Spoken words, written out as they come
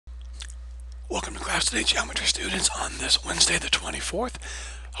Class Today Geometry students on this Wednesday the 24th.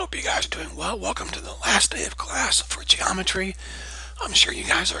 Hope you guys are doing well. Welcome to the last day of class for geometry. I'm sure you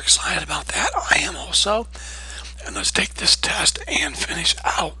guys are excited about that. I am also. And let's take this test and finish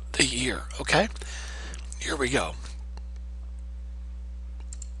out the year, okay? Here we go.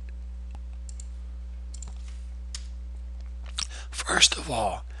 First of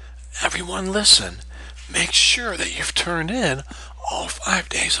all, everyone listen. Make sure that you've turned in all 5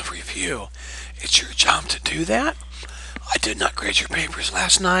 days of review. It's your job to do that. I did not grade your papers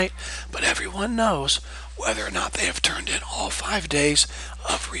last night, but everyone knows whether or not they have turned in all 5 days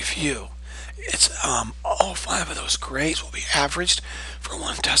of review. It's all 5 of those grades will be averaged for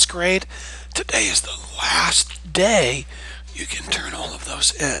one test grade. Today is the last day you can turn all of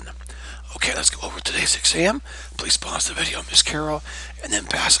those in. Okay, let's go over today's exam. Please pause the video, Miss Carol, and then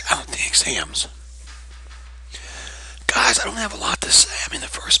pass out the exams. Guys, I don't have a lot to say. I mean, the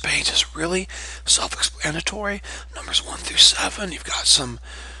first page is really self-explanatory. Numbers 1 through 7, you've got some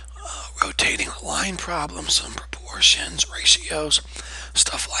rotating line problems, some proportions, ratios,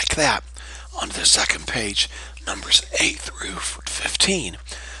 stuff like that. On to the second page, numbers 8 through 15.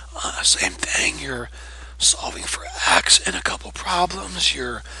 Same thing, you're solving for x in a couple problems.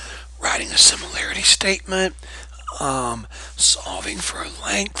 You're writing a similarity statement, solving for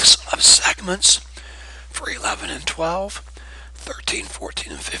lengths of segments. For 11 and 12, 13,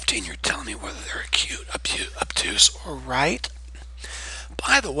 14, and 15, you're telling me whether they're acute, obtuse, or right.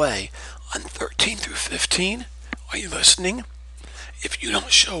 By the way, on 13 through 15, are you listening? If you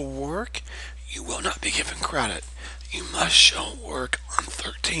don't show work, you will not be given credit. You must show work on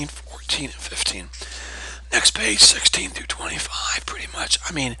 13, 14, and 15. Next page, 16 through 25, pretty much.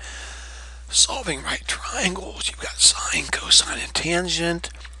 I mean, solving right triangles, you've got sine, cosine, and tangent.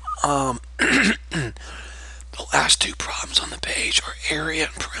 The last two problems on the page are area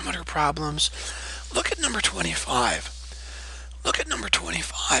and perimeter problems. Look at number 25. Look at number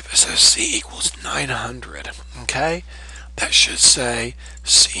 25. It says C equals 900. Okay? That should say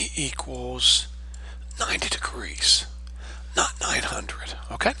C equals 90 degrees, not 900.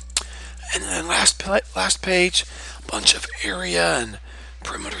 Okay? And then last page, bunch of area and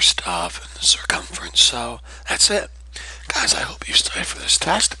perimeter stuff and circumference. So that's it. Guys, I hope you studied for this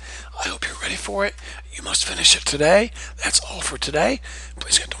test. I hope you're ready for it. You must finish it today. That's all for today.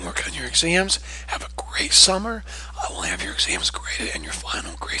 Please get to work on your exams. Have a great summer. I will have your exams graded and your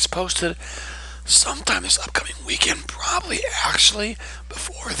final grades posted sometime this upcoming weekend, probably actually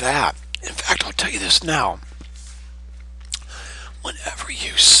before that. In fact, I'll tell you this now. Whenever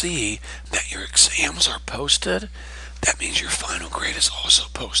you see that your exams are posted, that means your final grade is also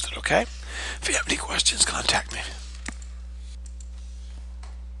posted, okay? If you have any questions, contact me.